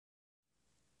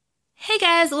Hey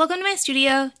guys, welcome to my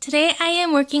studio. Today I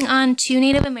am working on 2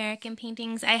 Native American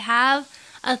paintings. I have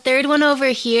a third one over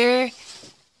here,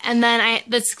 and then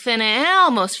that's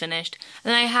almost finished.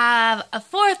 And then I have a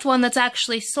fourth one that's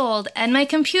actually sold, and my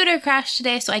computer crashed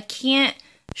today, so I can't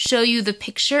show you the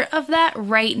picture of that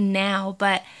right now,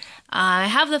 but I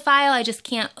have the file, I just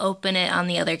can't open it on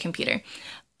the other computer.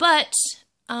 But,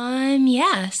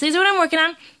 yeah, so these are what I'm working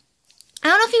on. I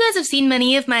don't know if you guys have seen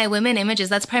many of my women images.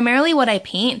 That's primarily what I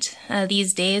paint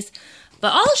these days.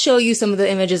 But I'll show you some of the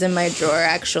images in my drawer,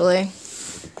 actually.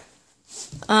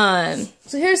 So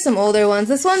here's some older ones.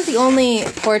 This one's the only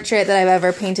portrait that I've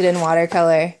ever painted in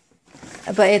watercolor.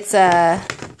 But it's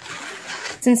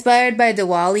inspired by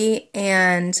Diwali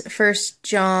and 1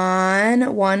 John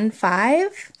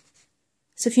 1:5.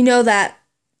 So if you know that,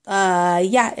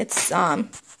 yeah, it's,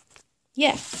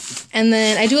 yeah. And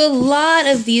then I do a lot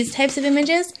of these types of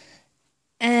images,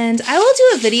 and I will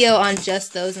do a video on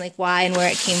just those and like why and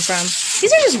where it came from.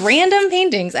 These are just random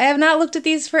paintings. I have not looked at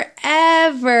these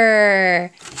forever.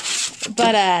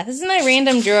 But this is my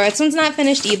random drawer. This one's not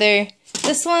finished either.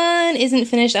 This one isn't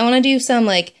finished. I want to do some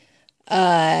like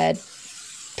pattern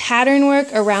work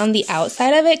around the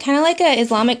outside of it, kind of like a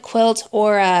Islamic quilt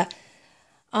or a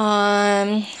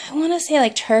I want to say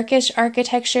like Turkish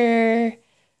architecture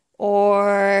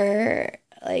or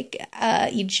like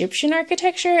Egyptian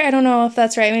architecture. I don't know if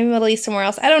that's right. Maybe Middle East, somewhere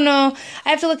else. I don't know. I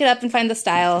have to look it up and find the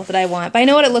style that I want. But I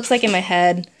know what it looks like in my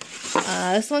head.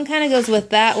 This one kind of goes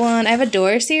with that one. I have a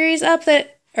door series up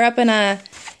at oh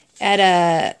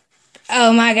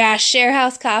my gosh, Share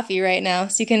House Coffee right now.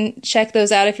 So you can check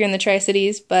those out if you're in the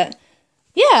Tri-Cities. But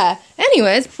yeah,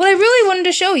 anyways, what I really wanted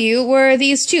to show you were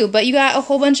these two. But you got a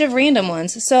whole bunch of random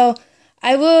ones. So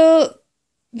I will...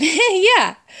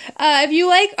 yeah. If you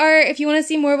like art, if you want to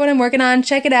see more of what I'm working on,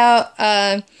 check it out.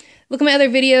 Look at my other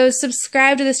videos,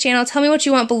 subscribe to this channel, tell me what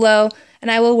you want below,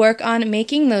 and I will work on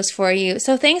making those for you.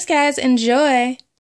 So thanks guys, enjoy!